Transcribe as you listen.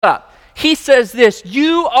he says this,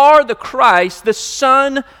 "You are the Christ, the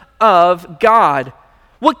Son of God."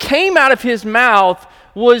 What came out of his mouth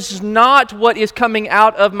was not what is coming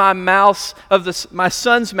out of my mouth, my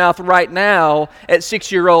son's mouth right now at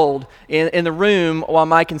 6-year-old in the room while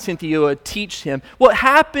Mike and Cynthia teach him. What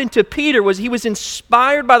happened to Peter was he was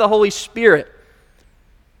inspired by the Holy Spirit.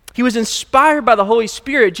 He was inspired by the Holy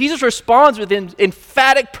Spirit. Jesus responds with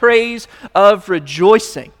emphatic praise of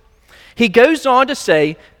rejoicing. He goes on to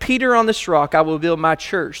say, "Peter, on this rock I will build my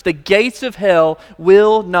church. The gates of hell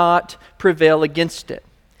will not prevail against it."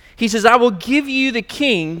 He says, "I will give you the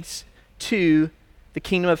keys to the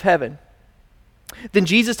kingdom of heaven." Then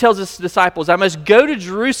Jesus tells his disciples, "I must go to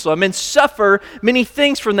Jerusalem and suffer many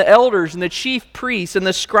things from the elders and the chief priests and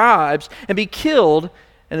the scribes and be killed,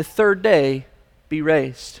 and the third day be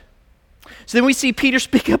raised." So then we see Peter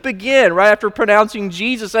speak up again right after pronouncing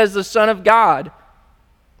Jesus as the Son of God,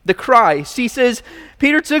 the Christ. He says,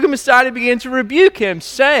 Peter took him aside and began to rebuke him,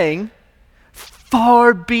 saying,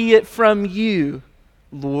 "Far be it from you,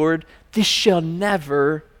 Lord, this shall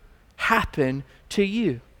never happen to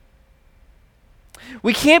you."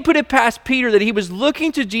 We can't put it past Peter that he was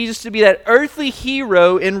looking to Jesus to be that earthly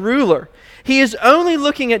hero and ruler. He is only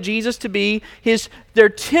looking at Jesus to be their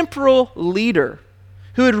temporal leader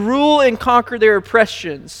who would rule and conquer their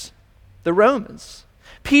oppressions, the Romans.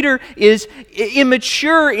 Peter is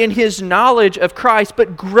immature in his knowledge of Christ,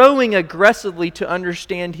 but growing aggressively to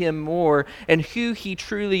understand him more and who he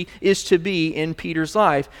truly is to be in Peter's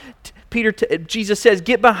life. Jesus says,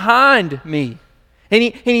 "Get behind me." And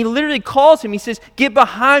he literally calls him, he says, "Get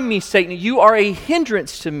behind me, Satan. You are a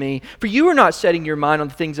hindrance to me, for you are not setting your mind on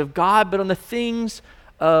the things of God, but on the things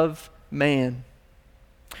of man."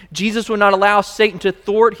 Jesus will not allow Satan to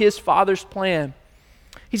thwart his Father's plan.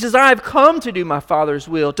 He says, "I have come to do my Father's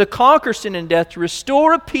will, to conquer sin and death, to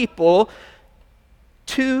restore a people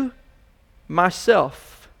to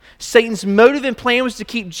myself." Satan's motive and plan was to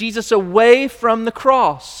keep Jesus away from the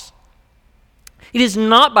cross. It is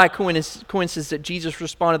not by coincidence that Jesus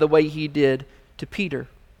responded the way he did to Peter.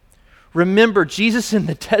 Remember Jesus in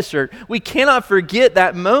the desert. We cannot forget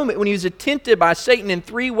that moment when he was tempted by Satan in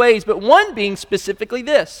 3 ways, but one being specifically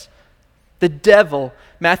this. The devil,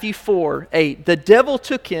 Matthew 4:8, the devil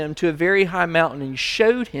took him to a very high mountain and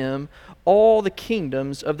showed him all the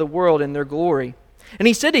kingdoms of the world and their glory. And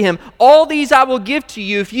he said to him, "All these I will give to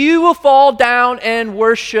you if you will fall down and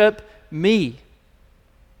worship me."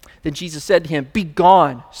 Then Jesus said to him,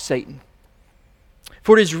 "Begone, Satan.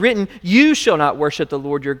 For it is written, you shall not worship the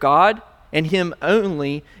Lord your God, and him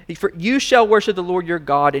only, for you shall worship the Lord your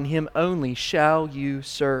God, and him only shall you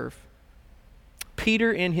serve."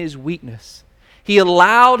 Peter, in his weakness, he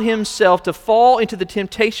allowed himself to fall into the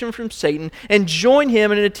temptation from Satan and join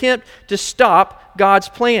him in an attempt to stop God's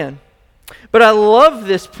plan. But I love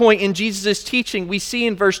this point in Jesus' teaching we see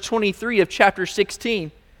in verse 23 of chapter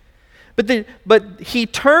 16. But he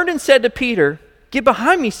turned and said to Peter, "Get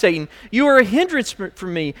behind me, Satan. You are a hindrance for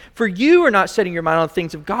me, for you are not setting your mind on the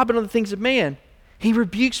things of God, but on the things of man." He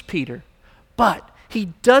rebukes Peter, but he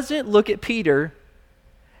doesn't look at Peter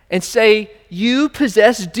and say, "You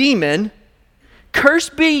possessed demon,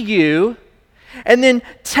 cursed be you," and then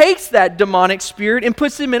takes that demonic spirit and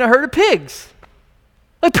puts him in a herd of pigs.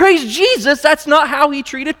 Like, praise Jesus, that's not how he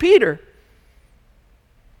treated Peter.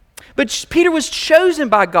 But Peter was chosen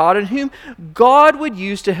by God and whom God would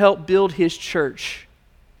use to help build his church.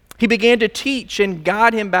 He began to teach and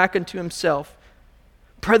guide him back into himself.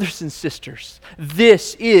 Brothers and sisters,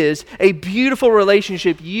 this is a beautiful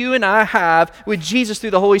relationship you and I have with Jesus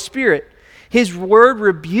through the Holy Spirit. His word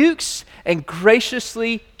rebukes and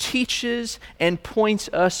graciously teaches and points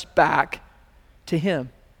us back to him.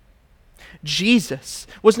 Jesus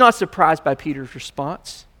was not surprised by Peter's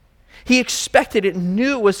response. He expected it and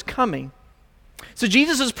knew it was coming. So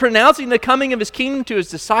Jesus is pronouncing the coming of his kingdom to his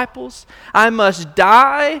disciples. "I must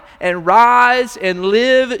die and rise and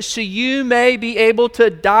live so you may be able to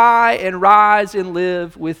die and rise and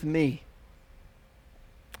live with me."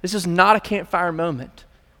 This is not a campfire moment.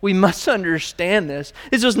 We must understand this.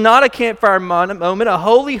 This was not a campfire moment, a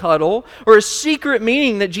holy huddle, or a secret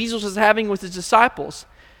meeting that Jesus was having with his disciples.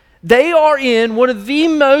 They are in one of the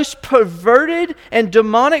most perverted and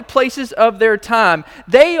demonic places of their time.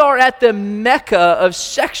 They are at the mecca of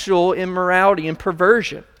sexual immorality and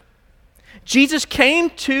perversion. Jesus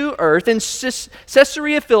came to earth in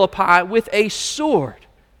Caesarea Philippi with a sword.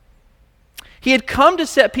 He had come to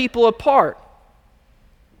set people apart.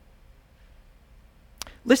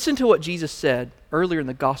 Listen to what Jesus said earlier in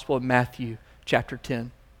the Gospel of Matthew, chapter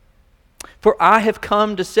 10. For I have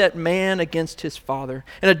come to set man against his father,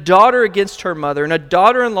 and a daughter against her mother, and a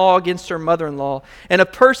daughter-in-law against her mother-in-law. And a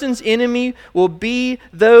person's enemy will be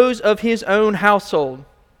those of his own household.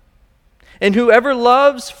 And whoever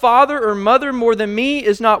loves father or mother more than me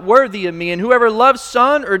is not worthy of me. And whoever loves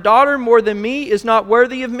son or daughter more than me is not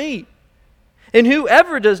worthy of me. And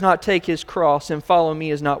whoever does not take his cross and follow me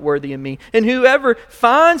is not worthy of me. And whoever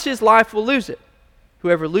finds his life will lose it.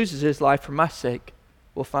 Whoever loses his life for my sake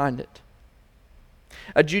will find it.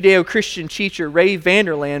 A Judeo-Christian teacher, Ray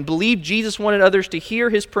Vander Laan, believed Jesus wanted others to hear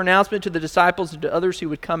his pronouncement to the disciples and to others who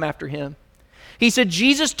would come after him. He said,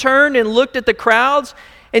 Jesus turned and looked at the crowds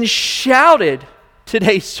and shouted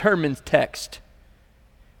today's sermon text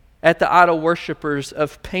at the idol worshippers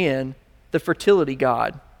of Pan, the fertility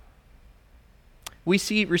god. We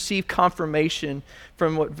receive confirmation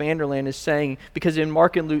from what Vander Laan is saying, because in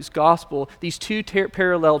Mark and Luke's gospel, these two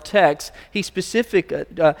parallel texts,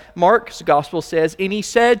 Mark's gospel says, and he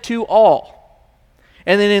said to all.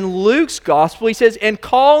 And then in Luke's gospel, he says, and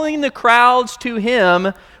calling the crowds to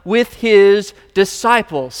him with his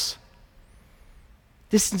disciples.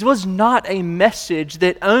 This was not a message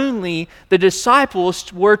that only the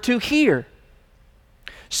disciples were to hear.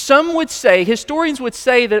 Some would say, historians would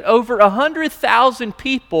say, that over 100,000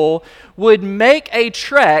 people would make a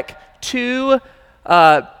trek to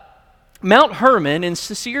Mount Hermon in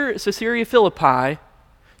Caesarea Philippi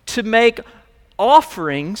to make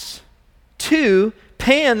offerings to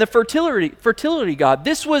Pan, the fertility god.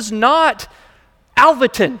 This was not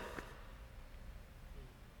Alvaton.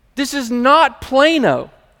 This is not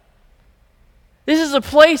Plano. This is a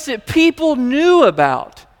place that people knew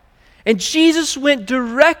about. And Jesus went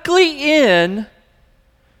directly in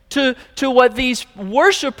to what these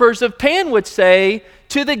worshipers of Pan would say,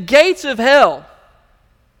 to the gates of hell.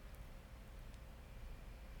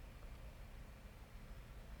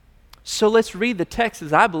 So let's read the text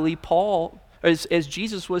as I believe as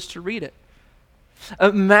Jesus was to read it.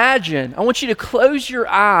 Imagine, I want you to close your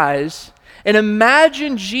eyes and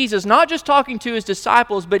imagine Jesus not just talking to his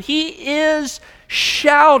disciples, but he is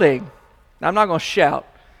shouting. Now, I'm not going to shout,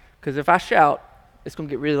 because if I shout, it's going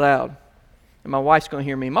to get really loud. And my wife's going to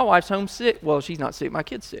hear me. My wife's homesick. Well, she's not sick. My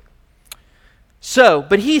kid's sick.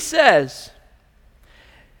 But he says,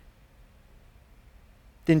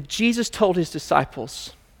 then Jesus told his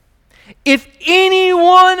disciples, if any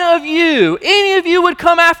of you would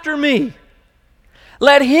come after me,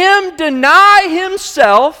 let him deny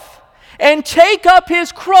himself and take up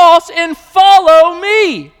his cross and follow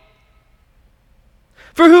me.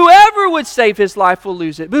 For whoever would save his life will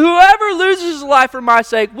lose it, but whoever loses his life for my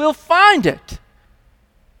sake will find it.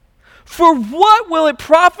 For what will it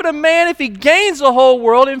profit a man if he gains the whole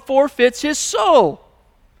world and forfeits his soul?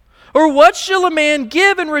 Or what shall a man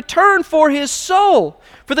give in return for his soul?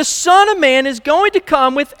 For the Son of Man is going to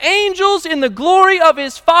come with angels in the glory of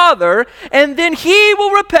his Father, and then he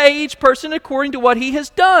will repay each person according to what he has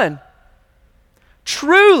done.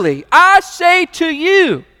 Truly, I say to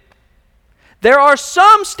you, there are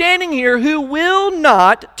some standing here who will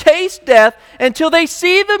not taste death until they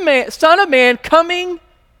see the Son of Man coming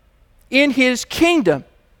in his kingdom.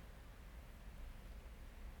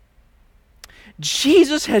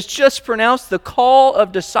 Jesus has just pronounced the call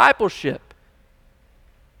of discipleship.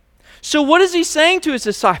 So what is he saying to his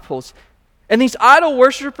disciples and these idol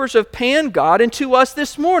worshipers of Pan God and to us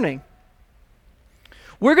this morning?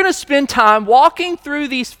 We're going to spend time walking through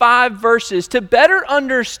these 5 verses to better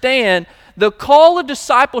understand the call of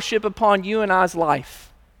discipleship upon you and I's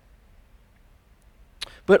life,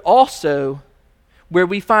 but also where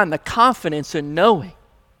we find the confidence in knowing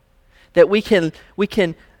that we can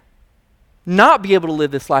not be able to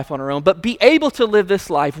live this life on our own, but be able to live this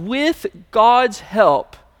life with God's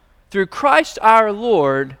help through Christ our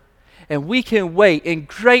Lord, and we can wait in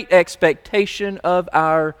great expectation of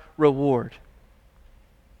our reward.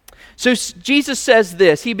 So Jesus says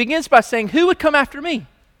this. He begins by saying, who would come after me?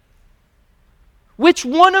 Which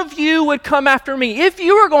one of you would come after me? If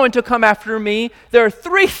you are going to come after me, there are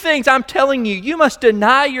 3 things I'm telling you. You must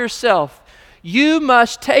deny yourself. You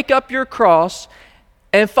must take up your cross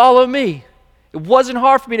and follow me. It wasn't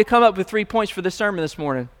hard for me to come up with 3 points for this sermon this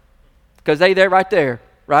morning, because they're right there,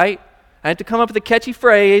 right? I had to come up with a catchy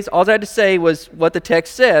phrase. All I had to say was what the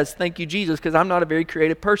text says. Thank you, Jesus, because I'm not a very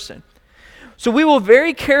creative person. So we will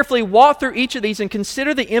very carefully walk through each of these and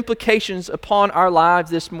consider the implications upon our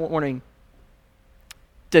lives this morning.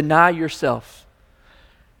 Deny yourself.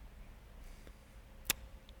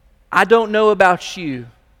 I don't know about you,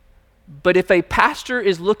 but if a pastor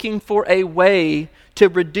is looking for a way to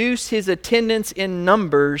reduce his attendance in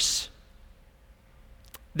numbers,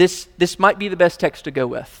 this might be the best text to go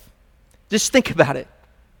with. Just think about it.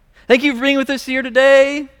 Thank you for being with us here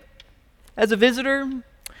today as a visitor.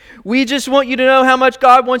 We just want you to know how much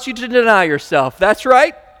God wants you to deny yourself. That's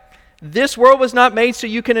right. This world was not made so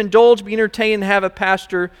you can indulge, be entertained, and have a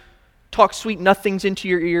pastor talk sweet nothings into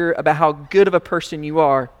your ear about how good of a person you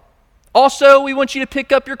are. Also, we want you to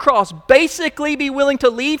pick up your cross. Basically, be willing to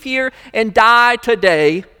leave here and die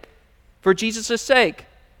today for Jesus' sake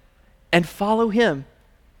and follow him.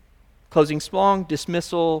 Closing song,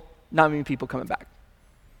 dismissal, not many people coming back.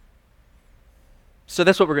 So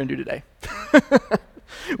that's what we're going to do today.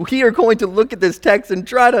 We are going to look at this text and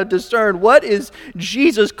try to discern what is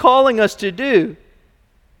Jesus calling us to do.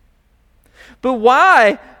 But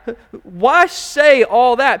why say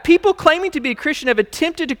all that? People claiming to be a Christian have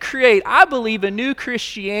attempted to create, I believe, a new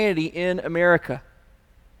Christianity in America.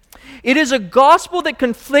 It is a gospel that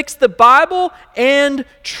conflicts the Bible and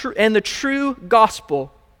the true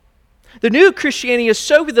gospel. The new Christianity is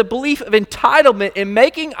soaked with the belief of entitlement and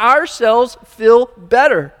making ourselves feel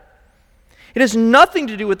better. It has nothing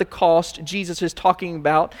to do with the cost Jesus is talking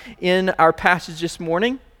about in our passage this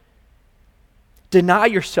morning. Deny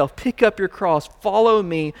yourself, pick up your cross, follow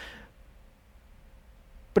me.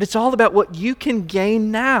 But it's all about what you can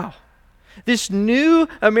gain now. This new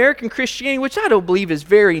American Christianity, which I don't believe is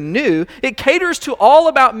very new, it caters to all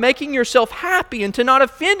about making yourself happy and to not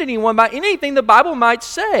offend anyone by anything the Bible might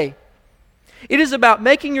say. It is about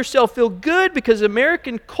making yourself feel good because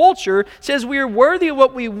American culture says we are worthy of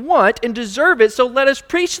what we want and deserve it, so let us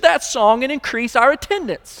preach that song and increase our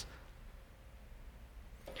attendance.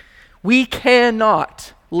 We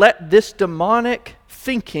cannot let this demonic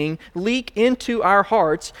thinking leak into our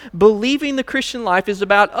hearts, believing the Christian life is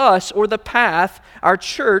about us or the path our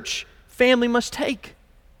church family must take.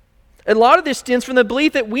 A lot of this stems from the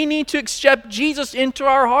belief that we need to accept Jesus into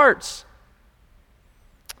our hearts.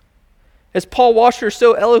 As Paul Washer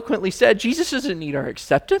so eloquently said, Jesus doesn't need our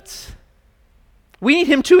acceptance. We need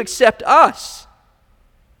him to accept us.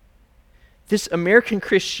 This American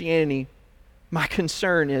Christianity, my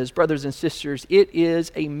concern is, brothers and sisters, it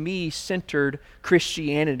is a me-centered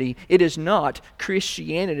Christianity. It is not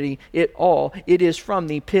Christianity at all. It is from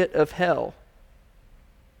the pit of hell.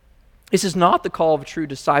 This is not the call of a true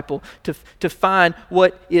disciple to find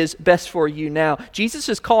what is best for you now. Jesus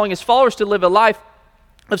is calling his followers to live a life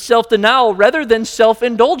of self-denial rather than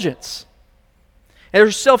self-indulgence.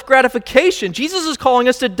 There's self-gratification. Jesus is calling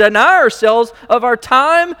us to deny ourselves of our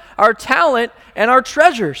time, our talent, and our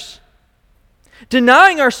treasures.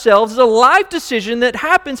 Denying ourselves is a life decision that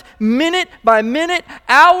happens minute by minute,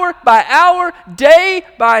 hour by hour, day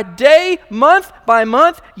by day, month by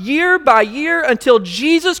month, year by year, until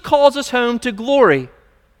Jesus calls us home to glory.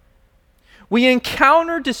 We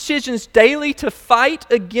encounter decisions daily to fight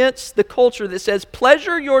against the culture that says,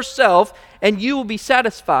 pleasure yourself and you will be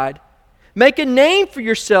satisfied. Make a name for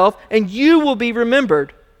yourself and you will be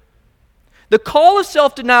remembered. The call of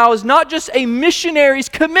self-denial is not just a missionary's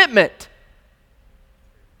commitment.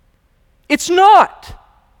 It's not.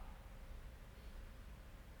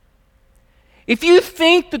 If you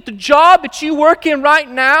think that the job that you work in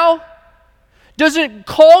right now doesn't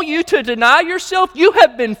call you to deny yourself, you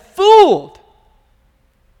have been fooled.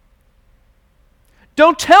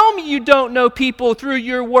 Don't tell me you don't know people through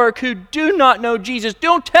your work who do not know Jesus.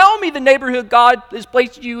 Don't tell me the neighborhood God has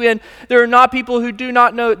placed you in, there are not people who do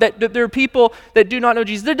not know, that there are people that do not know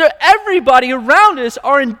Jesus. Everybody around us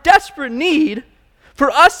are in desperate need for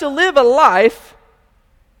us to live a life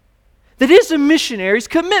that is a missionary's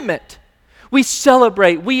commitment. We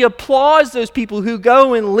celebrate, we applaud those people who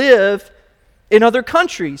go and live in other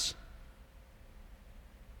countries.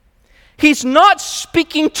 He's not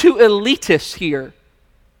speaking to elitists here.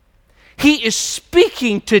 He is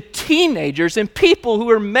speaking to teenagers and people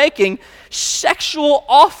who are making sexual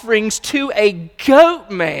offerings to a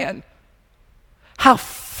goat man. How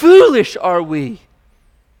foolish are we?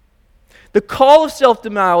 The call of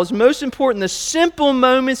self-denial is most important in the simple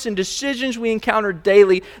moments and decisions we encounter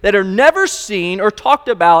daily that are never seen or talked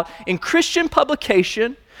about in Christian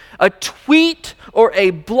publication, a tweet, or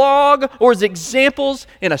a blog, or as examples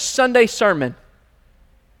in a Sunday sermon.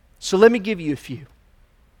 So let me give you a few.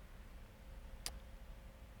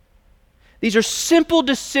 These are simple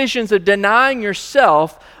decisions of denying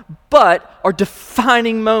yourself, but are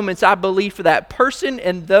defining moments, I believe, for that person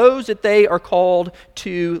and those that they are called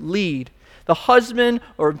to lead. The husband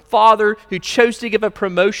or father who chose to give up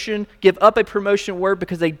a promotion word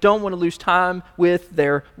because they don't want to lose time with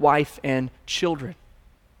their wife and children.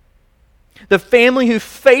 The family who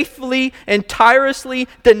faithfully and tirelessly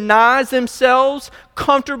denies themselves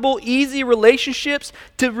comfortable, easy relationships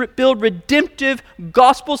to build redemptive,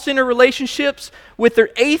 gospel-centered relationships with their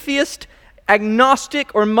atheist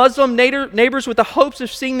agnostic or Muslim neighbors with the hopes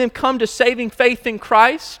of seeing them come to saving faith in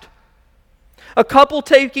Christ. A couple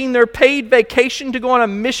taking their paid vacation to go on a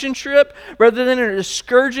mission trip rather than an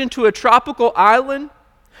excursion to a tropical island.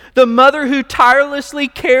 The mother who tirelessly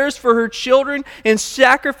cares for her children and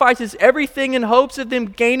sacrifices everything in hopes of them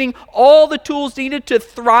gaining all the tools needed to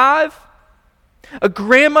thrive. A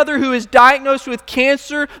grandmother who is diagnosed with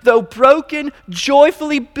cancer, though broken,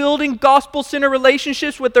 joyfully building gospel-centered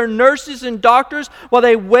relationships with their nurses and doctors while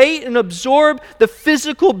they wait and absorb the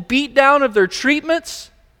physical beatdown of their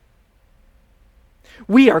treatments.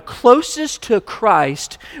 We are closest to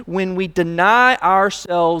Christ when we deny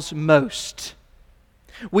ourselves most.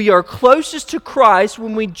 We are closest to Christ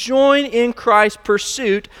when we join in Christ's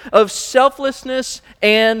pursuit of selflessness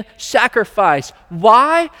and sacrifice.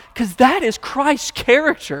 Why? Because that is Christ's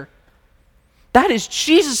character. That is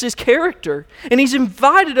Jesus' character. And He's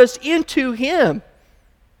invited us into Him.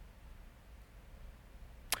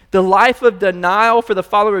 The life of denial for the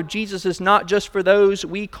follower of Jesus is not just for those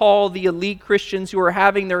we call the elite Christians who are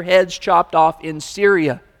having their heads chopped off in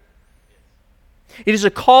Syria. It is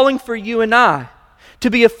a calling for you and I. To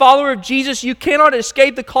be a follower of Jesus, you cannot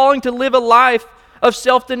escape the calling to live a life of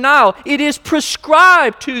self-denial. It is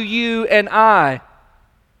prescribed to you and I.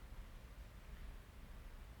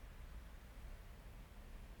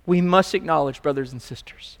 We must acknowledge, brothers and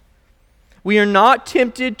sisters, we are not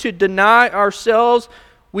tempted to deny ourselves.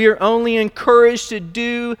 We are only encouraged to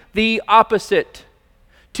do the opposite.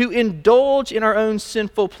 To indulge in our own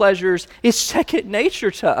sinful pleasures is second nature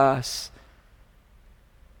to us.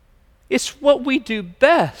 It's what we do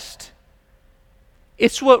best.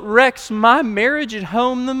 It's what wrecks my marriage at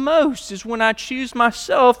home the most, is when I choose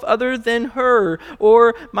myself other than her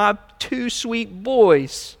or my two sweet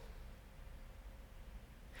boys.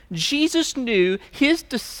 Jesus knew His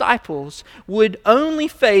disciples would only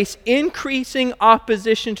face increasing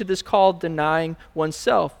opposition to this call, denying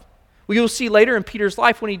oneself. We will see later in Peter's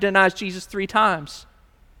life when he denies Jesus 3 times.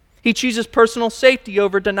 He chooses personal safety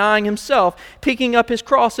over denying himself, picking up his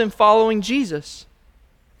cross and following Jesus.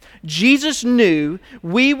 Jesus knew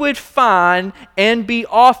we would find and be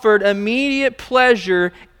offered immediate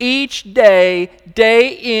pleasure each day, day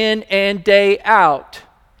in and day out.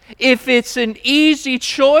 If it's an easy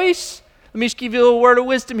choice, let me just give you a word of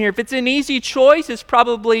wisdom here. If it's an easy choice, it's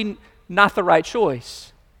probably not the right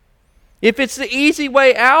choice. If it's the easy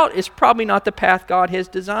way out, it's probably not the path God has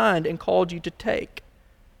designed and called you to take.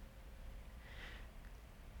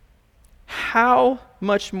 How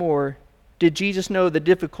much more did Jesus know the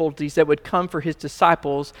difficulties that would come for His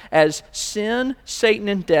disciples as sin, Satan,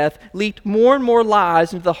 and death leaked more and more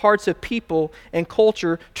lies into the hearts of people and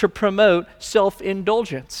culture to promote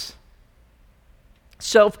self-indulgence,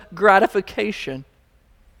 self-gratification,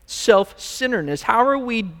 self-centeredness? How are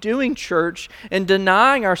we doing, church, and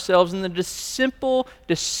denying ourselves in the simple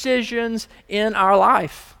decisions in our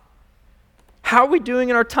life? How are we doing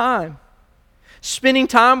in our time? Spending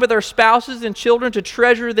time with our spouses and children to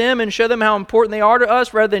treasure them and show them how important they are to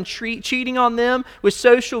us rather than cheating on them with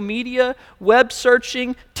social media, web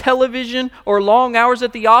searching, television, or long hours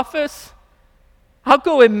at the office? I'll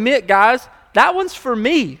go admit, guys, that one's for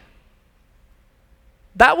me.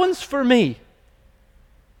 That one's for me.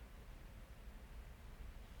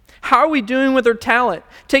 How are we doing with our talent?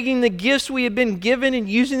 Taking the gifts we have been given and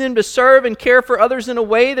using them to serve and care for others in a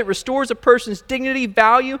way that restores a person's dignity,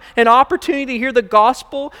 value, and opportunity to hear the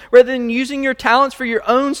gospel rather than using your talents for your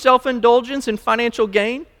own self-indulgence and financial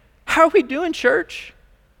gain? How are we doing, church?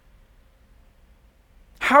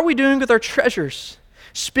 How are we doing with our treasures?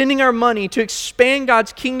 Spending our money to expand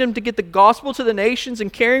God's kingdom to get the gospel to the nations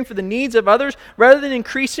and caring for the needs of others rather than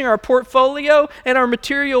increasing our portfolio and our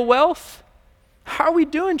material wealth? How are we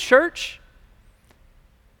doing, church?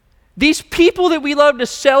 These people that we love to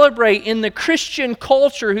celebrate in the Christian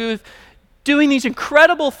culture who are doing these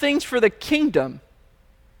incredible things for the kingdom.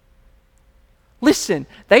 Listen,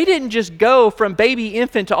 they didn't just go from baby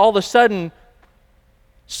infant to all of a sudden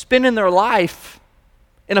spending their life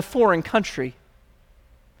in a foreign country.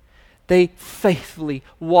 They faithfully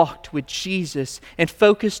walked with Jesus and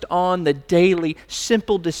focused on the daily,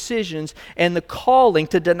 simple decisions and the calling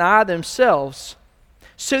to deny themselves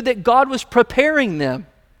so that God was preparing them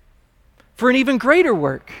for an even greater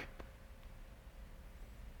work.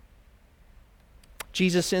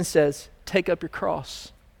 Jesus then says, take up your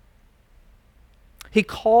cross.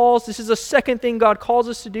 This is the second thing God calls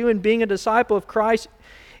us to do in being a disciple of Christ,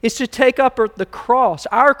 is to take up the cross,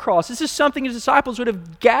 our cross. This is something His disciples would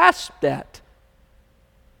have gasped at.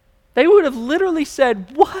 They would have literally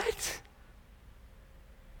said, what?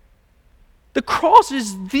 The cross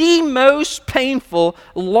is the most painful,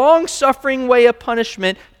 long-suffering way of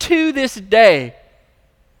punishment to this day.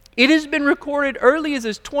 It has been recorded early as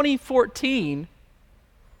 2014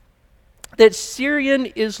 that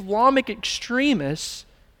Syrian Islamic extremists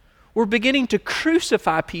were beginning to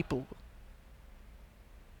crucify people.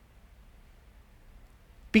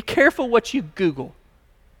 Be careful what you Google,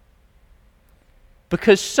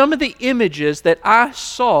 because some of the images that I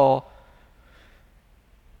saw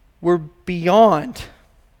were beyond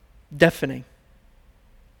deafening.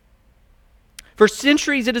 For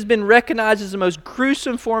centuries, it has been recognized as the most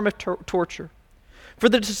gruesome form of torture. For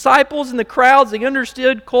the disciples and the crowds, they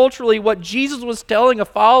understood culturally what Jesus was telling a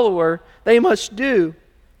follower they must do.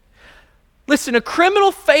 Listen, a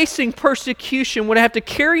criminal facing persecution would have to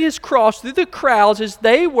carry his cross through the crowds as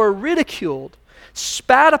they were ridiculed,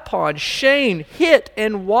 spat upon, shamed, hit,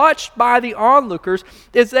 and watched by the onlookers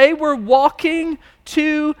as they were walking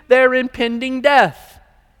to their impending death.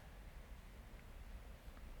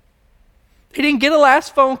 They didn't get a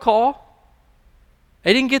last phone call.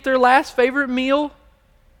 They didn't get their last favorite meal.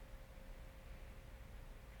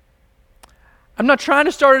 I'm not trying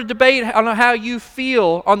to start a debate on how you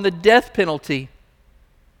feel on the death penalty.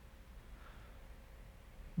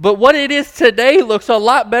 But what it is today looks a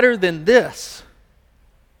lot better than this.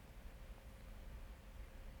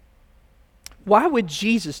 Why would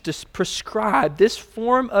Jesus just prescribe this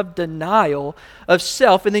form of denial of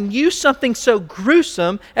self and then use something so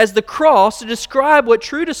gruesome as the cross to describe what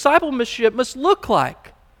true discipleship must look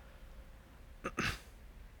like?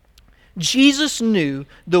 Jesus knew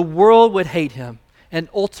the world would hate him and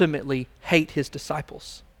ultimately hate his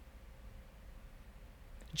disciples.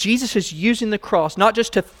 Jesus is using the cross not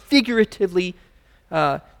just to figuratively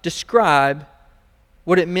describe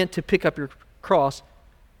what it meant to pick up your cross,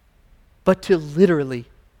 but to literally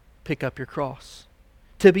pick up your cross.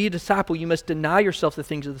 To be a disciple, you must deny yourself the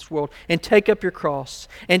things of this world and take up your cross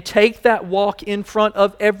and take that walk in front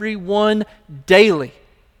of everyone daily.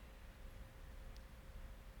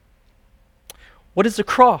 What is the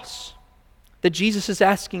cross that Jesus is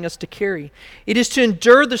asking us to carry? It is to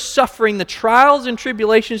endure the suffering, the trials and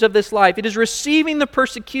tribulations of this life. It is receiving the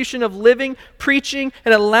persecution of living, preaching,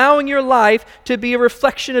 and allowing your life to be a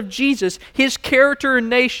reflection of Jesus, His character and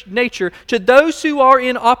nature, to those who are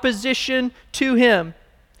in opposition to Him.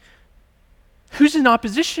 Who's in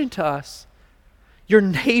opposition to us? Your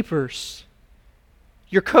neighbors,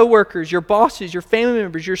 your coworkers, your bosses, your family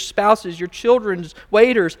members, your spouses, your children's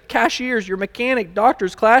waiters, cashiers, your mechanic,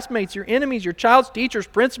 doctors, classmates, your enemies, your child's teachers,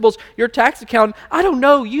 principals, your tax accountant. I don't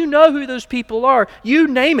know. You know who those people are. You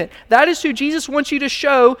name it. That is who Jesus wants you to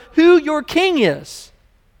show who your king is.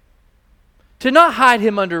 To not hide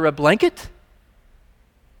him under a blanket.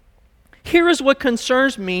 Here is what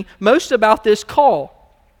concerns me most about this call.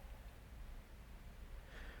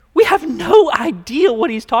 We have no idea what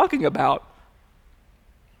he's talking about.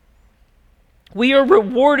 We are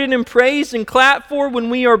rewarded and praised and clapped for when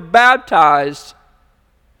we are baptized.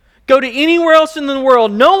 Go to anywhere else in the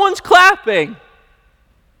world, no one's clapping.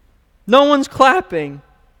 No one's clapping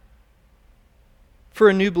for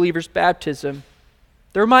a new believer's baptism.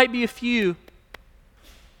 There might be a few,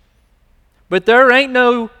 but there ain't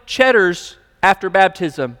no cheddars after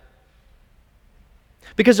baptism.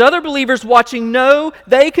 Because other believers watching know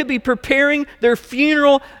they could be preparing their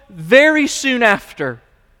funeral very soon after.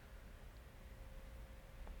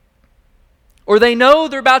 Or they know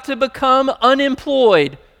they're about to become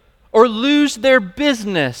unemployed or lose their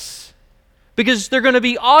business because they're going to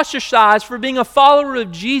be ostracized for being a follower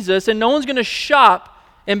of Jesus and no one's going to shop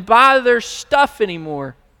and buy their stuff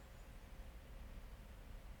anymore.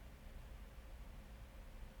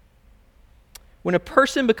 When a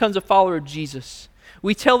person becomes a follower of Jesus,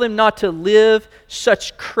 we tell them not to live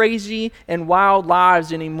such crazy and wild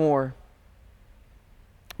lives anymore.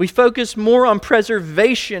 We focus more on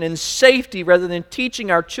preservation and safety rather than teaching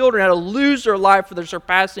our children how to lose their life for the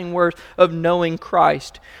surpassing worth of knowing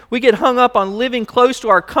Christ. We get hung up on living close to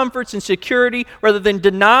our comforts and security rather than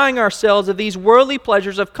denying ourselves of these worldly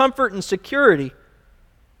pleasures of comfort and security.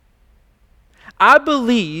 I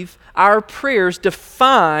believe our prayers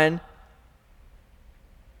define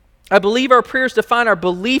our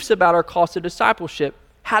beliefs about our cost of discipleship.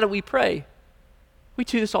 How do we pray? We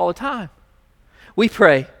do this all the time. We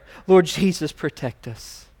pray, Lord Jesus, protect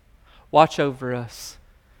us. Watch over us.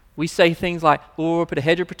 We say things like, Lord, put a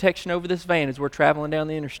hedge of protection over this van as we're traveling down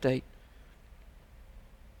the interstate.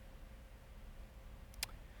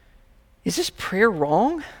 Is this prayer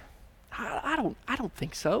wrong? I don't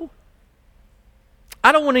think so.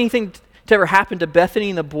 I don't want anything to ever happen to Bethany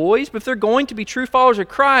and the boys, but if they're going to be true followers of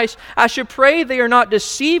Christ, I should pray they are not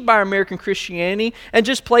deceived by American Christianity and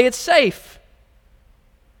just play it safe.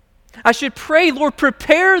 I should pray, Lord,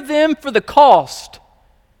 prepare them for the cost.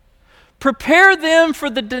 Prepare them for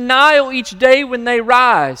the denial each day when they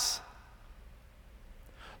rise.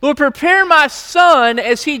 Lord, prepare my son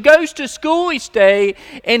as he goes to school each day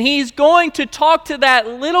and he's going to talk to that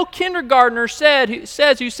little kindergartner who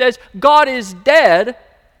says, God is dead.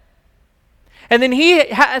 And then he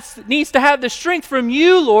needs to have the strength from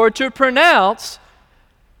you, Lord, to pronounce,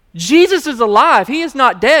 Jesus is alive. He is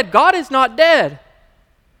not dead. God is not dead.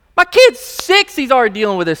 My kid's 6, he's already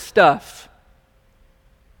dealing with this stuff.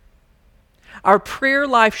 Our prayer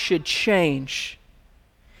life should change.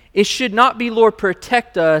 It should not be, Lord,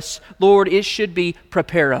 protect us. Lord, it should be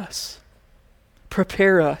prepare us.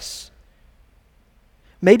 Prepare us.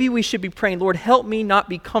 Maybe we should be praying, Lord, help me not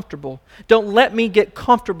be comfortable. Don't let me get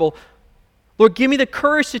comfortable. Lord, give me the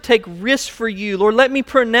courage to take risks for you. Lord, let me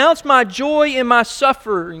pronounce my joy in my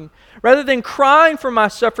suffering rather than crying for my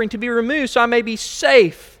suffering to be removed so I may be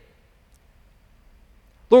safe.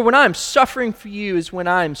 Lord, when I am suffering for you is when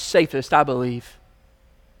I am safest, I believe.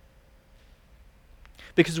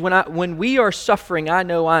 Because when we are suffering, I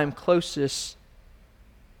know I am closest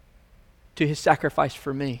to his sacrifice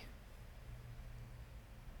for me.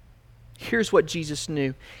 Here's what Jesus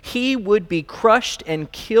knew. He would be crushed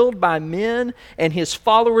and killed by men, and his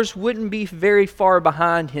followers wouldn't be very far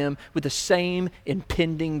behind him with the same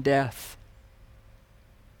impending death.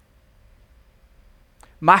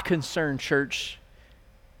 My concern, church,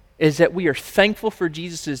 is that we are thankful for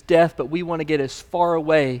Jesus' death, but we want to get as far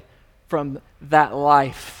away from that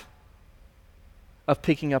life of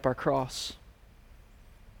picking up our cross.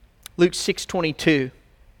 Luke 6:22.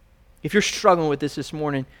 If you're struggling with this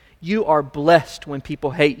morning, you are blessed when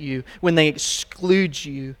people hate you, when they exclude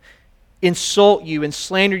you, insult you, and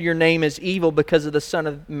slander your name as evil because of the Son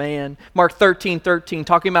of Man. Mark 13:13,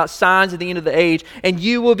 talking about signs at the end of the age. And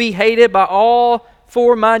you will be hated by all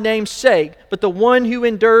for my name's sake, but the one who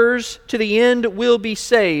endures to the end will be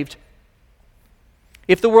saved.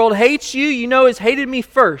 If the world hates you, you know it's hated me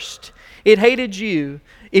first. It hated you.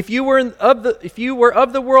 If you were of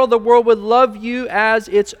the world would love you as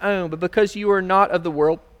its own. But because you are not of the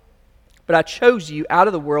world, but I chose you out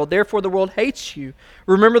of the world, therefore the world hates you.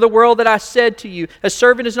 Remember the word that I said to you, a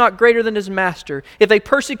servant is not greater than his master. If they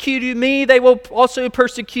persecuted me, they will also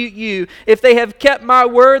persecute you. If they have kept my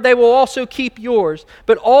word, they will also keep yours.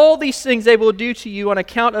 But all these things they will do to you on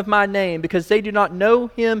account of my name, because they do not know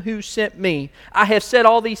him who sent me. I have said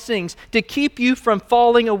all these things to keep you from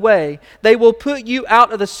falling away. They will put you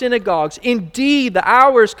out of the synagogues. Indeed, the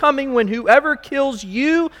hour is coming when whoever kills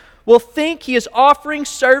you will think he is offering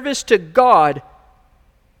service to God.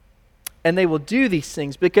 And they will do these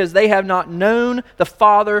things because they have not known the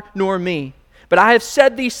Father nor me. But I have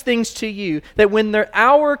said these things to you, that when their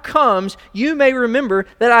hour comes, you may remember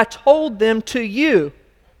that I told them to you.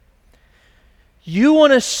 You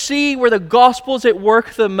want to see where the gospel is at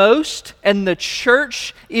work the most and the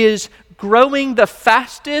church is growing the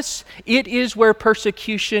fastest? It is where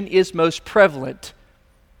persecution is most prevalent.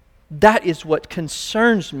 That is what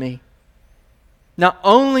concerns me. Not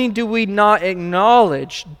only do we not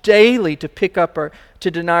acknowledge daily to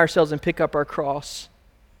deny ourselves and pick up our cross,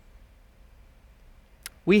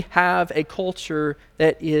 we have a culture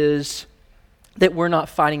that we're not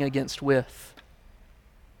fighting against with.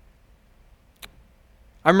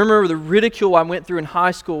 I remember the ridicule I went through in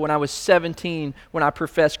high school when I was 17 when I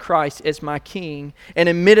professed Christ as my King and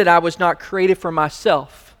admitted I was not created for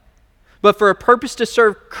myself, but for a purpose to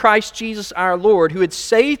serve Christ Jesus our Lord, who had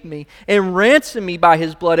saved me and ransomed me by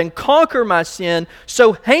his blood and conquered my sin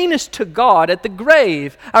so heinous to God at the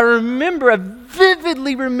grave. I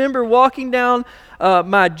vividly remember walking down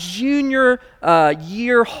my junior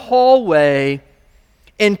year hallway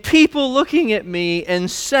and people looking at me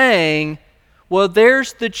and saying, well,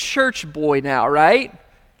 there's the church boy now, right?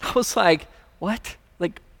 I was like, what?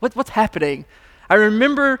 What's happening? I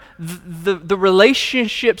remember the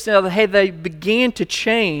relationships, they began to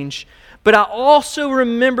change. But I also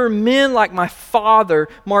remember men like my father,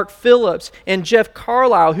 Mark Phillips, and Jeff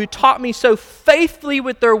Carlisle, who taught me so faithfully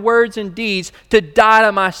with their words and deeds to die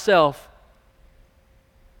to myself.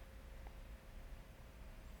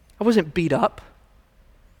 I wasn't beat up.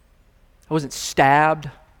 I wasn't stabbed.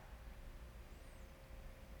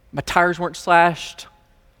 My tires weren't slashed.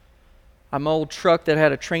 I'm an old truck that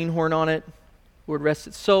had a train horn on it. Lord rest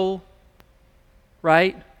its soul,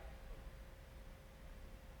 right?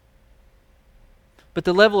 But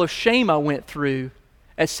the level of shame I went through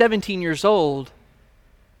at 17 years old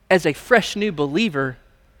as a fresh new believer,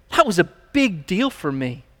 that was a big deal for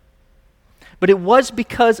me. But it was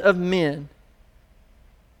because of men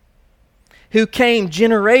who came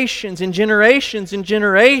generations and generations and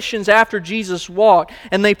generations after Jesus walked,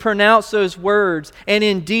 and they pronounced those words and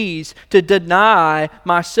in deeds to deny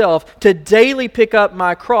myself, to daily pick up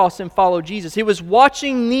my cross and follow Jesus. It was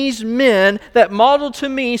watching these men that modeled to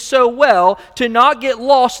me so well to not get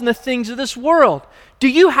lost in the things of this world. Do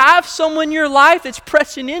you have someone in your life that's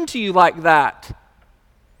pressing into you like that?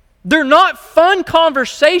 They're not fun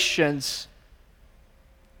conversations.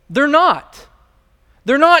 They're not.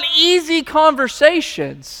 They're not easy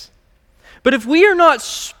conversations. But if we are not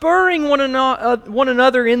spurring one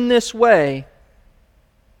another in this way,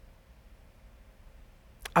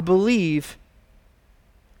 I believe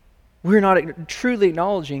we're not truly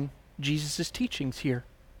acknowledging Jesus' teachings here.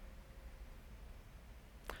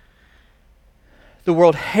 The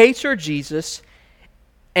world hates our Jesus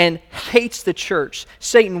and hates the church.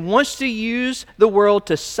 Satan wants to use the world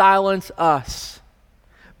to silence us.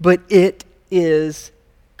 But it is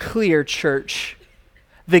clear, church.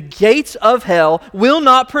 The gates of hell will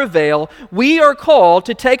not prevail. We are called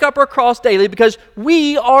to take up our cross daily because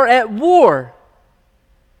we are at war.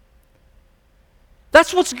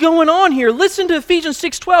 That's what's going on here. Listen to Ephesians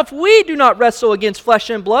 6:12. We do not wrestle against flesh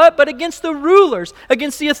and blood, but against the rulers,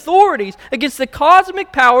 against the authorities, against the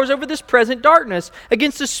cosmic powers over this present darkness,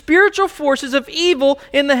 against the spiritual forces of evil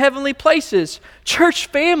in the heavenly places. Church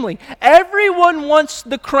family, everyone wants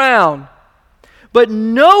the crown, but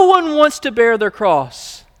no one wants to bear their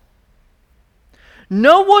cross.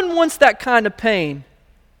 No one wants that kind of pain.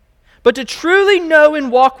 But to truly know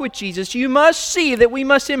and walk with Jesus, you must see that we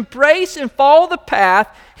must embrace and follow the path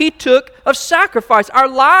He took of sacrifice. Our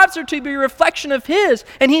lives are to be a reflection of His,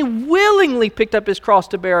 and He willingly picked up His cross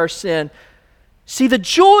to bear our sin. See, the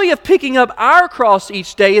joy of picking up our cross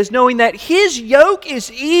each day is knowing that His yoke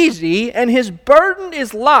is easy and His burden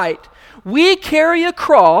is light. We carry a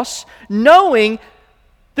cross knowing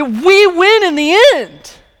that we win in the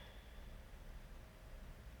end.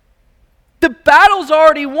 The battle's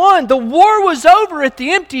already won. The war was over at the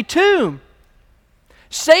empty tomb.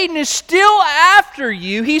 Satan is still after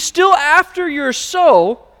you. He's still after your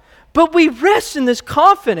soul. But we rest in this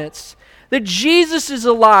confidence that Jesus is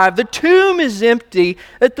alive. The tomb is empty.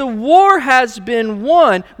 That the war has been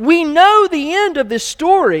won. We know the end of this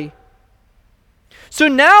story. So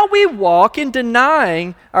now we walk in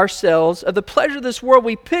denying ourselves of the pleasure of this world.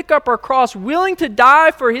 We pick up our cross, willing to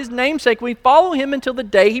die for His namesake. We follow Him until the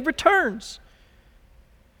day He returns.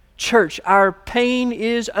 Church, our pain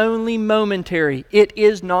is only momentary. It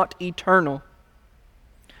is not eternal.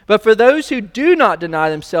 But for those who do not deny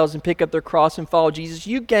themselves and pick up their cross and follow Jesus,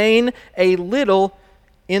 you gain a little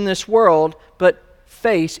in this world, but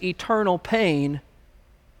face eternal pain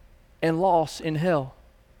and loss in hell.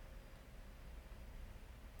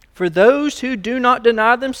 For those who do not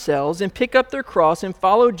deny themselves and pick up their cross and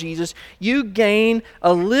follow Jesus, you gain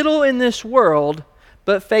a little in this world,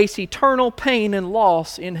 but face eternal pain and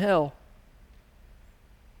loss in hell.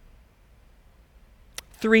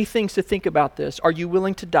 3 things to think about this. Are you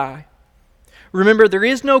willing to die? Remember, there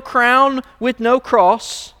is no crown with no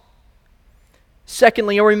cross.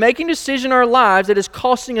 Secondly, are we making a decision in our lives that is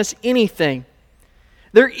costing us anything?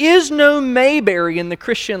 There is no Mayberry in the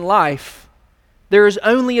Christian life. There is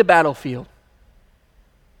only a battlefield.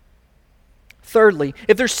 Thirdly,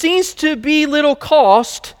 if there seems to be little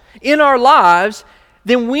cost in our lives,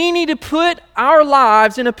 then we need to put our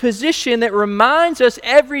lives in a position that reminds us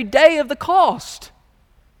every day of the cost.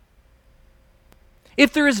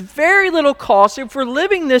 If there is very little cost, if we're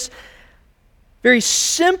living this very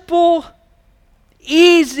simple,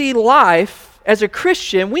 easy life as a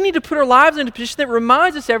Christian, we need to put our lives in a position that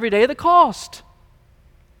reminds us every day of the cost.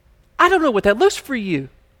 I don't know what that looks for you.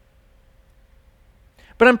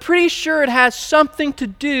 But I'm pretty sure it has something to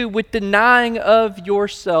do with denying of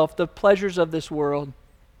yourself the pleasures of this world.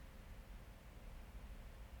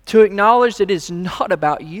 To acknowledge that it's not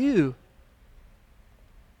about you.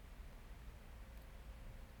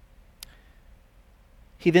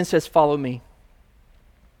 He then says, follow me.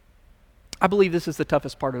 I believe this is the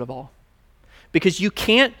toughest part of all. Because you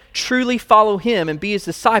can't truly follow Him and be His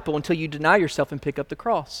disciple until you deny yourself and pick up the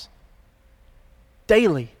cross.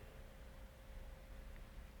 Daily.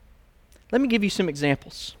 Let me give you some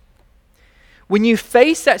examples. When you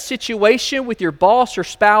face that situation with your boss or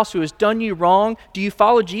spouse who has done you wrong, do you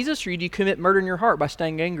follow Jesus or do you commit murder in your heart by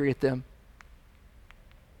staying angry at them?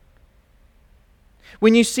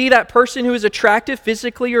 When you see that person who is attractive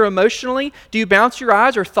physically or emotionally, do you bounce your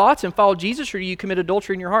eyes or thoughts and follow Jesus or do you commit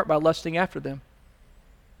adultery in your heart by lusting after them?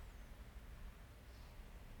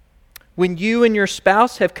 When you and your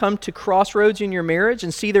spouse have come to crossroads in your marriage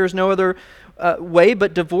and see there is no other way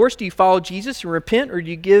but divorce, do you follow Jesus and repent, or do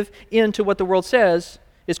you give in to what the world says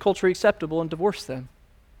is culturally acceptable and divorce them?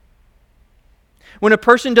 When a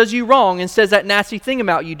person does you wrong and says that nasty thing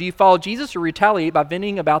about you, do you follow Jesus or retaliate by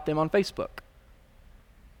venting about them on Facebook?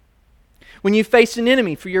 When you face an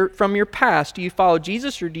enemy from your past, do you follow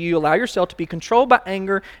Jesus or do you allow yourself to be controlled by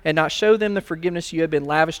anger and not show them the forgiveness you have been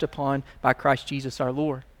lavished upon by Christ Jesus our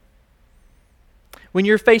Lord? When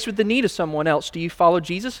you're faced with the need of someone else, do you follow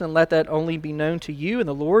Jesus and let that only be known to you and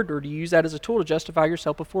the Lord, or do you use that as a tool to justify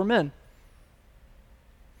yourself before men?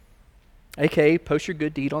 AKA, post your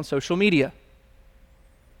good deed on social media.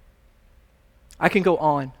 I can go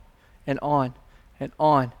on and on and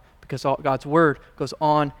on because God's Word goes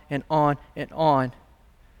on and on and on.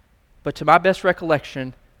 But to my best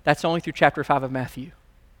recollection, that's only through chapter 5 of Matthew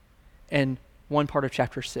and one part of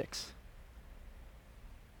chapter 6.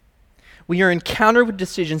 We are encountered with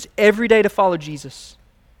decisions every day to follow Jesus.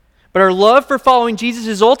 But our love for following Jesus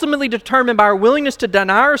is ultimately determined by our willingness to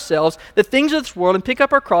deny ourselves the things of this world and pick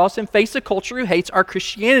up our cross and face the culture who hates our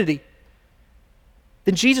Christianity.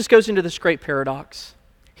 Then Jesus goes into this great paradox.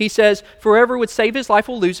 He says, "For whoever would save his life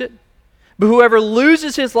will lose it, but whoever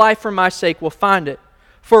loses his life for my sake will find it.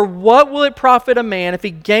 For what will it profit a man if he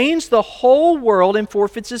gains the whole world and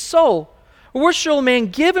forfeits his soul? Or what shall a man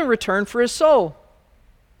give in return for his soul?"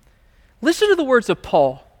 Listen to the words of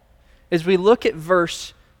Paul as we look at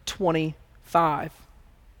verse 25.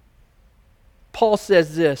 Paul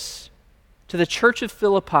says this to the church of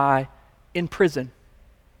Philippi in prison.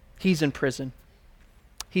 He's in prison.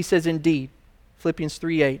 He says, "Indeed," Philippians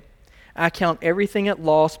 3:8, "I count everything at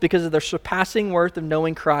loss because of the surpassing worth of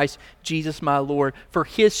knowing Christ, Jesus my Lord. For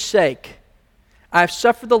his sake, I have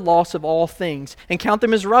suffered the loss of all things and count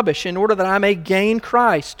them as rubbish in order that I may gain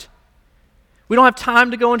Christ." We don't have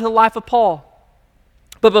time to go into the life of Paul.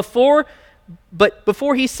 But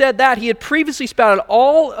before he said that, he had previously spouted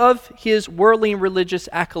all of his worldly and religious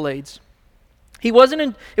accolades. It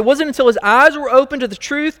wasn't until his eyes were opened to the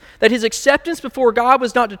truth that his acceptance before God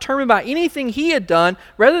was not determined by anything he had done,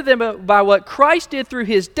 rather than by what Christ did through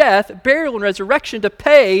his death, burial, and resurrection to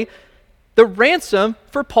pay the ransom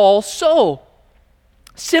for Paul's soul.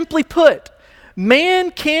 Simply put, man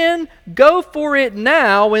can go for it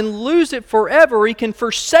now and lose it forever. He can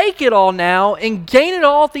forsake it all now and gain it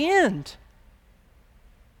all at the end.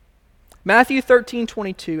 Matthew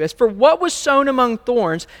 13:22, "As for what was sown among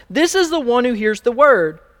thorns, this is the one who hears the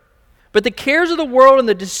word. But the cares of the world and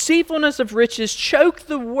the deceitfulness of riches choke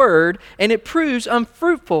the word, and it proves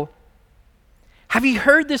unfruitful. Have you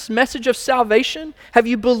heard this message of salvation? Have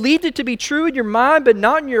you believed it to be true in your mind, but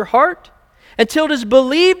not in your heart? Until it is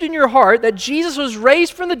believed in your heart that Jesus was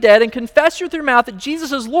raised from the dead and confessed with your mouth that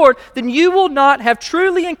Jesus is Lord, then you will not have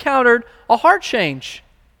truly encountered a heart change.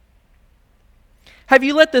 Have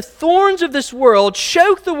you let the thorns of this world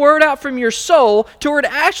choke the word out from your soul to where it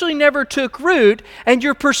actually never took root, and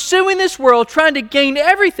you're pursuing this world trying to gain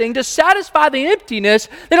everything to satisfy the emptiness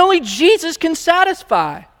that only Jesus can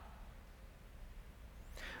satisfy?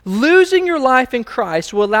 Losing your life in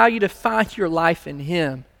Christ will allow you to find your life in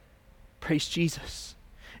Him. Praise Jesus.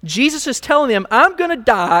 Jesus is telling them, I'm going to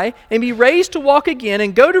die and be raised to walk again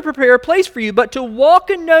and go to prepare a place for you. But to walk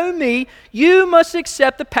and know me, you must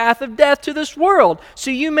accept the path of death to this world, so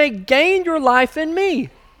you may gain your life in me.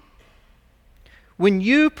 When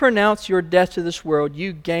you pronounce your death to this world,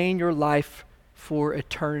 you gain your life for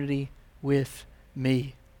eternity with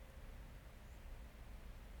me.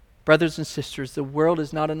 Brothers and sisters, the world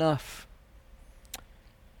is not enough.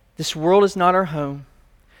 This world is not our home.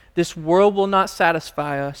 This world will not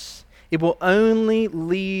satisfy us. It will only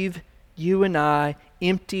leave you and I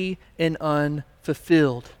empty and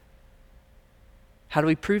unfulfilled. How do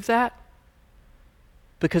we prove that?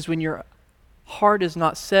 Because when your heart is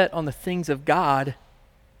not set on the things of God,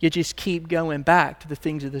 you just keep going back to the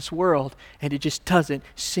things of this world, and it just doesn't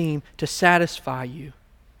seem to satisfy you.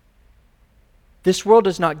 This world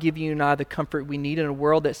does not give you and I the comfort we need in a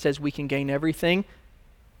world that says we can gain everything.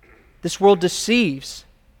 This world deceives.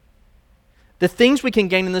 The things we can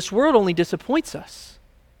gain in this world only disappoints us.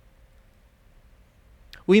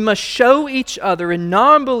 We must show each other and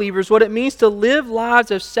non-believers what it means to live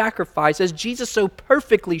lives of sacrifice, as Jesus so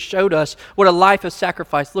perfectly showed us what a life of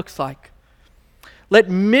sacrifice looks like. Let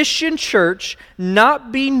Mission Church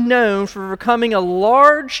not be known for becoming a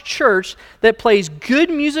large church that plays good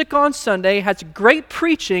music on Sunday, has great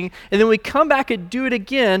preaching, and then we come back and do it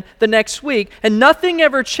again the next week, and nothing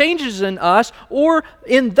ever changes in us or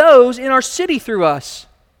in those in our city through us.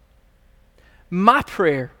 my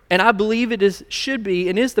prayer, and I believe it should be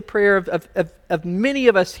and is the prayer of many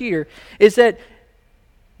of us here, is that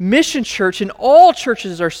Mission Church and all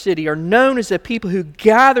churches in our city are known as a people who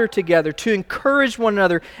gather together to encourage one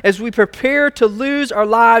another as we prepare to lose our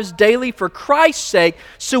lives daily for Christ's sake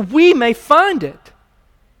so we may find it.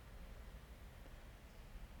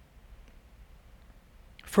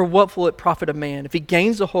 For what will it profit a man if he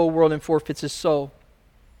gains the whole world and forfeits his soul?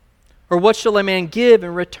 Or what shall a man give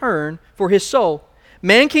in return for his soul?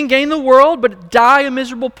 Man can gain the world but die a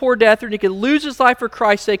miserable poor death, or he can lose his life for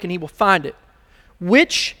Christ's sake and he will find it.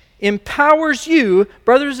 Which empowers you,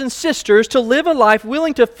 brothers and sisters, to live a life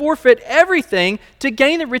willing to forfeit everything to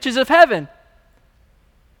gain the riches of heaven.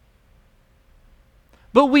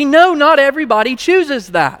 But we know not everybody chooses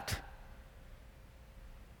that.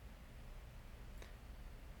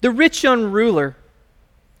 The rich young ruler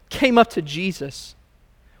came up to Jesus.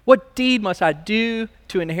 What deed must I do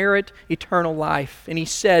to inherit eternal life? And he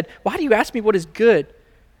said, why do you ask me what is good?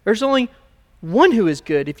 There's only one who is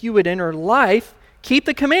good. If you would enter life, keep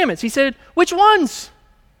the commandments. He said, which ones?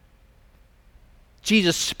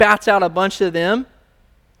 Jesus spouts out a bunch of them.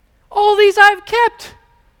 All these I've kept.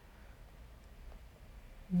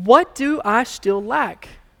 What do I still lack?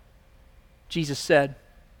 Jesus said,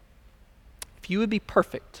 if you would be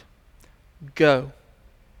perfect, go.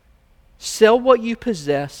 Sell what you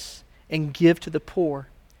possess and give to the poor.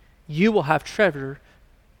 You will have treasure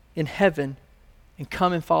in heaven, and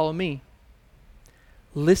come and follow me.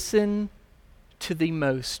 Listen to the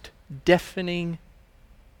most deafening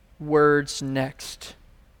words next.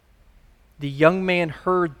 The young man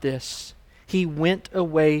heard this. He went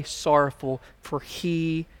away sorrowful, for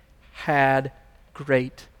he had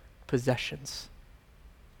great possessions.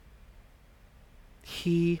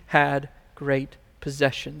 He had great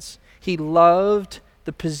possessions. He loved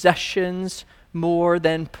the possessions more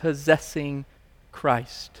than possessing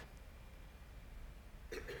Christ.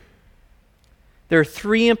 There are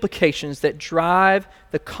three implications that drive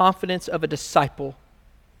the confidence of a disciple.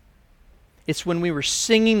 It's when we were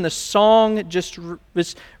singing the song just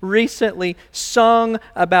was recently sung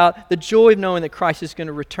about the joy of knowing that Christ is going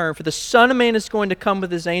to return. For the Son of Man is going to come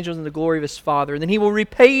with his angels in the glory of his Father. And then he will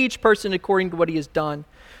repay each person according to what he has done.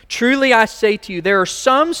 Truly I say to you, there are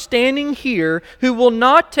some standing here who will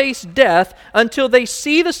not taste death until they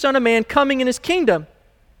see the Son of Man coming in his kingdom.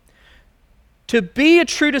 To be a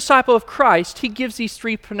true disciple of Christ, he gives these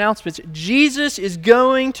three pronouncements. Jesus is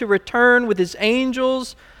going to return with his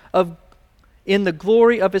angels in the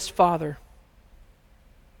glory of his Father.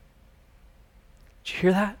 Did you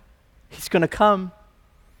hear that? He's going to come.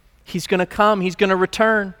 He's going to come. He's going to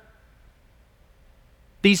return.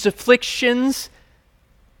 These afflictions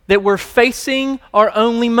that we're facing are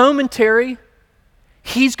only momentary.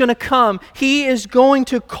 He's going to come. He is going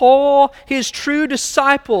to call his true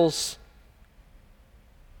disciples.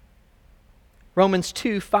 Romans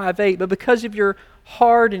 2:5-8, but because of your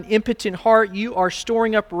hard and impotent heart, you are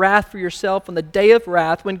storing up wrath for yourself on the day of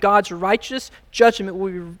wrath when God's righteous judgment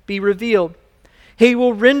will be revealed. He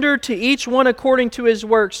will render to each one according to his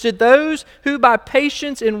works. To those who by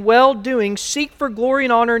patience and well-doing seek for glory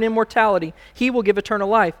and honor and immortality, he will give eternal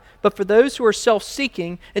life. But for those who are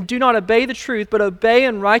self-seeking and do not obey the truth, but obey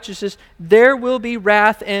unrighteousness, there will be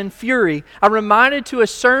wrath and fury. I'm reminded to a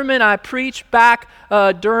sermon I preached back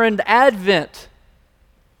during Advent.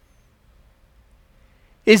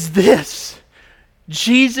 Is this: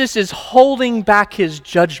 Jesus is holding back his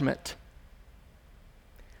judgment.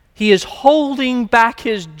 He is holding back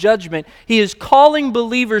his judgment. He is calling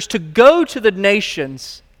believers to go to the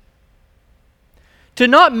nations, to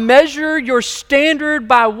not measure your standard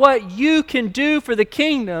by what you can do for the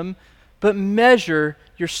kingdom, but measure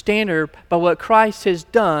your standard by what Christ has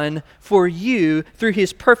done for you through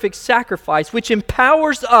his perfect sacrifice, which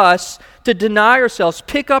empowers us to deny ourselves,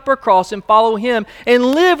 pick up our cross, and follow him, and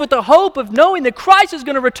live with the hope of knowing that Christ is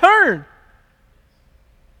going to return.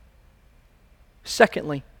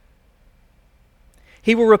 Secondly,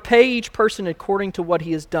 he will repay each person according to what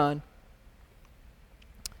he has done.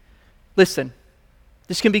 Listen,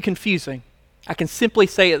 this can be confusing. I can simply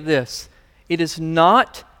say it this: it is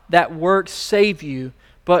not that works save you,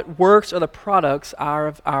 but works are the products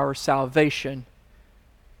of our salvation.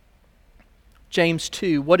 James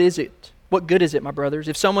 2, what is it? What good is it, my brothers?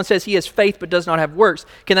 If someone says he has faith but does not have works,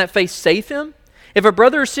 can that faith save him? If a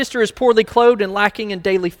brother or sister is poorly clothed and lacking in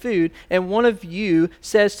daily food, and one of you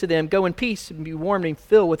says to them, go in peace and be warmed and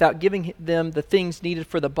filled, without giving them the things needed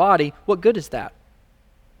for the body, what good is that?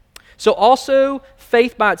 So also,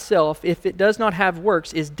 faith by itself, if it does not have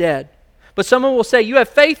works, is dead. But someone will say, you have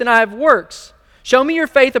faith and I have works. Show me your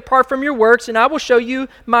faith apart from your works, and I will show you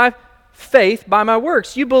my faith by my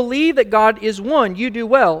works. You believe that God is one. You do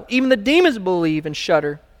well. Even the demons believe and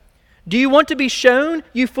shudder. Do you want to be shown,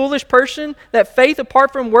 you foolish person, that faith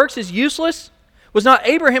apart from works is useless? Was not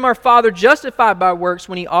Abraham our father justified by works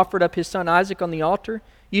when he offered up his son Isaac on the altar?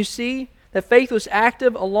 You see that faith was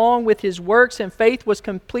active along with his works, and faith was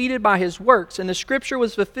completed by his works. And the scripture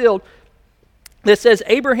was fulfilled that says,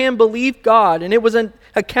 Abraham believed God, and it was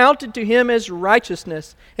accounted to him as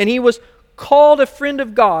righteousness, and he was called a friend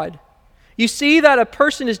of God. You see that a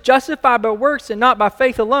person is justified by works and not by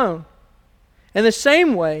faith alone. In the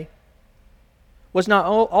same way, was not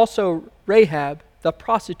also Rahab, the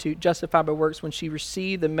prostitute, justified by works when she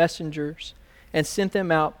received the messengers and sent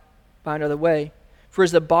them out by another way? For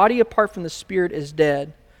as the body apart from the spirit is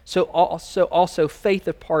dead, so also faith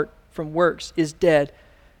apart from works is dead.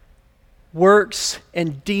 Works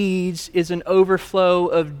and deeds is an overflow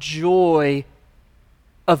of joy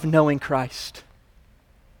of knowing Christ.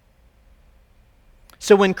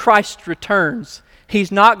 So when Christ returns,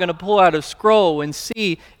 he's not going to pull out a scroll and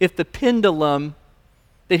see if the pendulum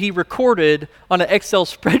that he recorded on an Excel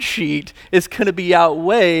spreadsheet is going to be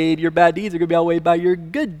outweighed. Your bad deeds are going to be outweighed by your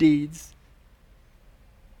good deeds.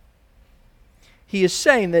 He is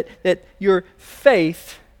saying that your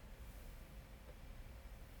faith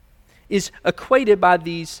is equated by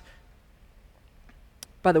the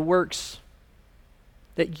works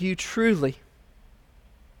that you truly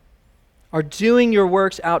are doing your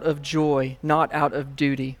works out of joy, not out of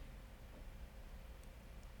duty.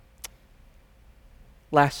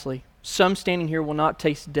 Lastly, some standing here will not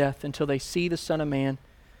taste death until they see the Son of Man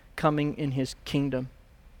coming in his kingdom.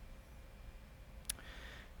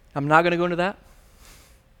 I'm not going to go into that.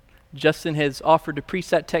 Justin has offered to preach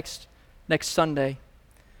that text next Sunday.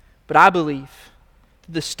 But I believe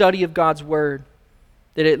that the study of God's Word,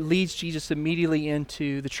 that it leads Jesus immediately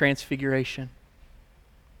into the transfiguration.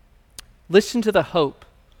 Listen to the hope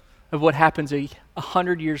of what happens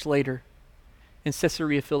 100 years later in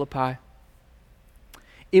Caesarea Philippi.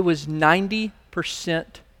 It was 90%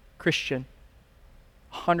 Christian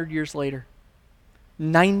 100 years later.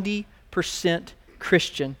 90%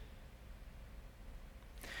 Christian.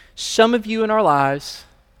 Some of you in our lives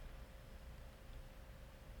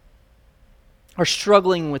are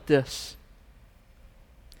struggling with this.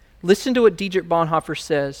 Listen to what Dietrich Bonhoeffer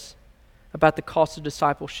says about the cost of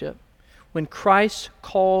discipleship. When Christ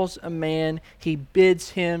calls a man, he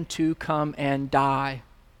bids him to come and die.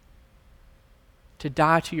 To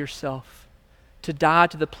die to yourself, to die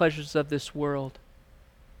to the pleasures of this world,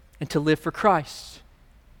 and to live for Christ.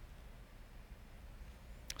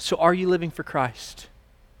 So are you living for Christ?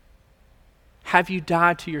 Have you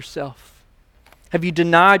died to yourself? Have you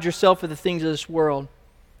denied yourself of the things of this world?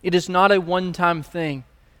 It is not a one-time thing.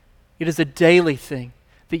 It is a daily thing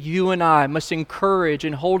that you and I must encourage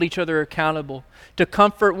and hold each other accountable, to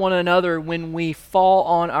comfort one another when we fall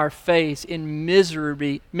on our face in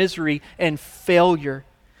misery and failure.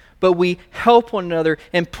 But we help one another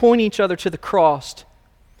and point each other to the cross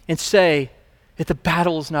and say that the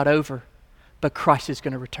battle is not over, but Christ is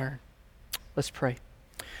going to return. Let's pray.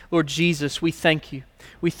 Lord Jesus, we thank you.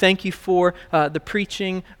 We thank you for the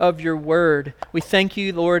preaching of your word. We thank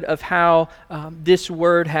you, Lord, of how this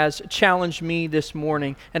word has challenged me this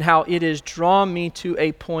morning and how it has drawn me to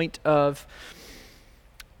a point of,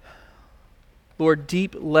 Lord,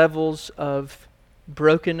 deep levels of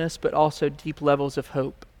brokenness, but also deep levels of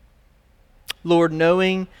hope. Lord,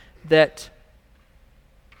 knowing that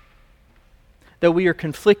we are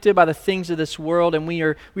conflicted by the things of this world and we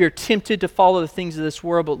are tempted to follow the things of this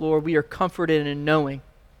world, but Lord, we are comforted in knowing,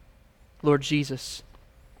 Lord Jesus,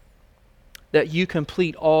 that you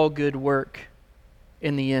complete all good work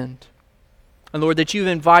in the end. And Lord, that you've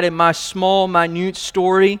invited my small, minute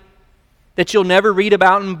story that you'll never read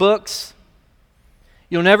about in books.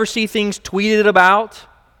 You'll never see things tweeted about.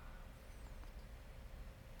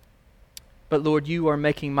 But Lord, you are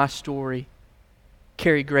making my story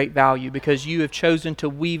carry great value because you have chosen to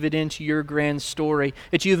weave it into your grand story,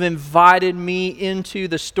 that you've invited me into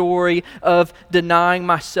the story of denying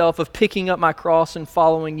myself, of picking up my cross and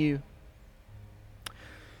following you.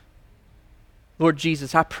 Lord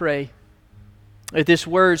Jesus, I pray that this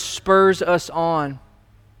word spurs us on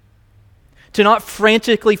to not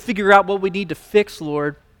frantically figure out what we need to fix,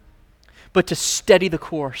 Lord, but to steady the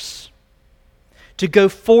course, to go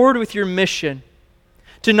forward with your mission,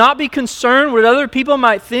 to not be concerned what other people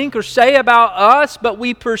might think or say about us, but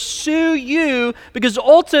we pursue you because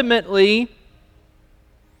ultimately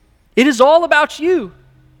it is all about you.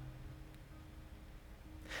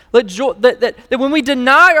 That when we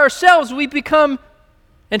deny ourselves, we become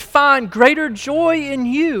and find greater joy in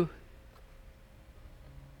you.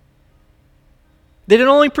 that it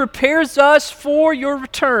only prepares us for your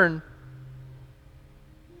return,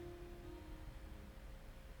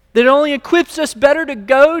 that it only equips us better to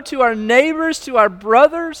go to our neighbors, to our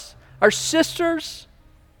brothers, our sisters,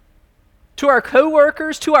 to our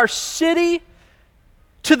coworkers, to our city,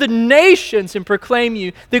 to the nations, and proclaim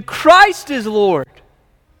you that Christ is Lord.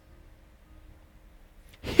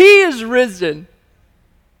 He is risen.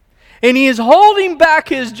 And He is holding back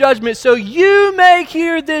His judgment so you may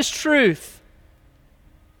hear this truth.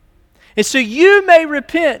 And so you may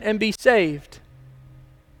repent and be saved.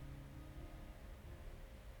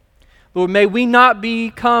 Lord, may we not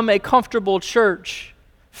become a comfortable church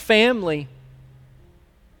family.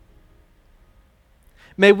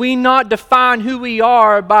 May we not define who we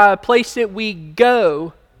are by a place that we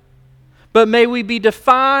go, but may we be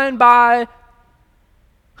defined by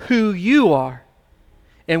who you are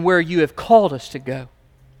and where you have called us to go.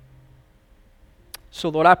 So,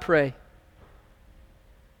 Lord, I pray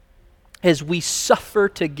as we suffer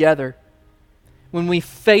together, when we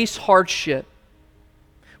face hardship,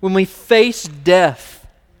 when we face death,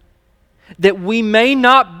 that we may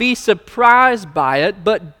not be surprised by it,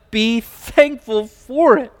 but be thankful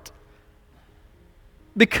for it.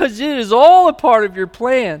 Because it is all a part of your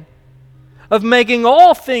plan of making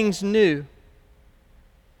all things new.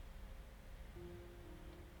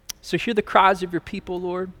 So hear the cries of your people,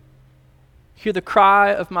 Lord. Hear the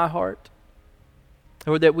cry of my heart.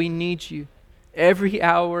 Lord, that we need you. Every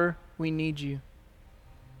hour we need you.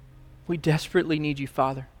 We desperately need you,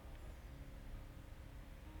 Father.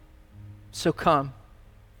 So come.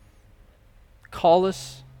 Call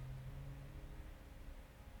us.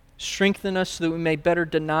 Strengthen us so that we may better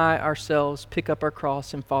deny ourselves, pick up our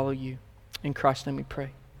cross, and follow you. In Christ's name we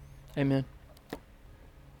pray. Amen.